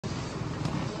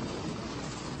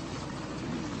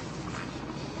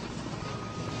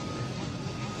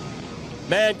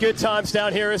Man, good times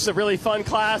down here. It's a really fun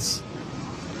class.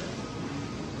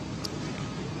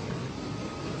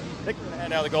 I think we're going to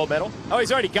hand out the gold medal. Oh,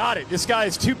 he's already got it. This guy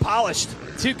is too polished,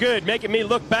 too good, making me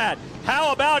look bad.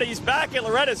 How about he's back at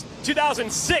Loretta's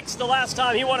 2006, the last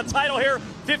time he won a title here,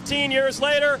 15 years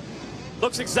later.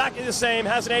 Looks exactly the same,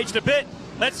 hasn't aged a bit.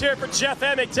 Let's hear it for Jeff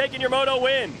Emig taking your moto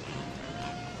win.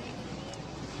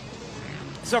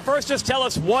 So first, just tell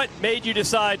us what made you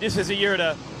decide this is a year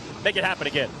to make it happen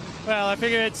again. Well, I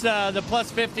figure it's the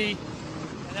plus 50, and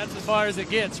that's as far as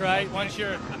it gets, right? Once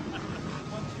you're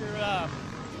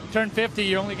turn 50,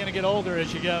 you're only going to get older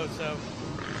as you go. So,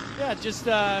 yeah, just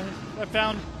I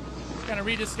found, kind of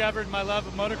rediscovered my love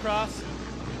of motocross,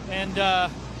 and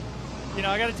you know,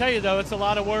 I got to tell you though, it's a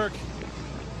lot of work,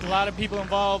 a lot of people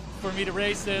involved for me to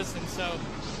race this, and so,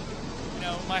 you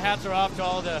know, my hats are off to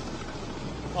all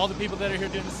the people that are here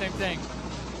doing the same thing.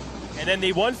 And then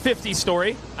the 150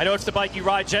 story. I know it's the bike you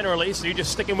ride generally, so you're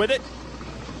just sticking with it?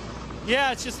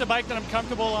 Yeah, it's just a bike that I'm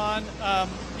comfortable on.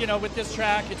 You know, with this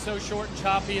track, it's so short and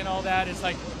choppy and all that. It's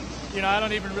like, you know, I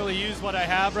don't even really use what I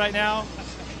have right now.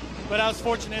 But I was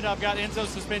fortunate. I've got Enzo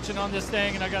suspension on this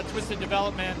thing, and I got Twisted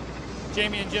Development.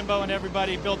 Jamie and Jimbo and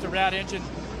everybody built a rad engine.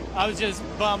 I was just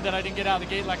bummed that I didn't get out of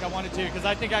the gate like I wanted to, because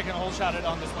I think I can whole shot it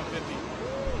on this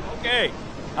 150. Okay.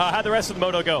 How'd the rest of the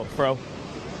moto go, Fro?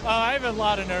 I have a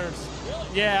lot of nerves.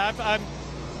 Yeah,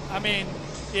 I mean,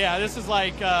 yeah, this is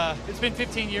like, it's been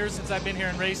 15 years since I've been here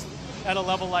and raced at a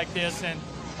level like this, and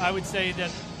I would say that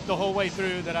the whole way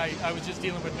through that I was just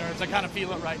dealing with nerves. I kind of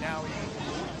feel it right now.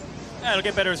 Yeah, it'll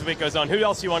get better as the week goes on. Who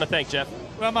else do you want to thank, Jeff?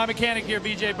 Well, my mechanic here,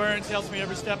 BJ Burns, helps me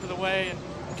every step of the way,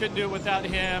 and couldn't do it without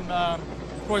him.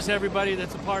 Of course, everybody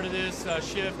that's a part of this,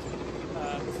 Shift,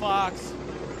 Fox,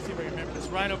 let's see if I can remember this,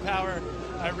 Rhino Power,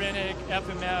 Irenic,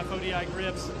 FMF, ODI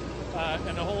Grips,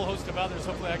 and a whole host of others.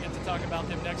 Hopefully I get to talk about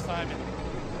them next time.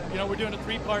 And, you know, we're doing a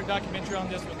 3-part documentary on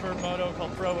this with Verb Moto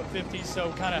called Pro at 50,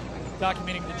 so kind of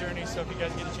documenting the journey. So if you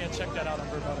guys get a chance, check that out on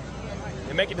Verb Moto.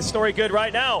 You're making the story good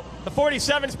right now. The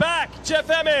 47's back, Jeff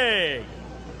Emig.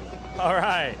 All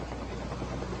right.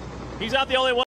 He's not the only one.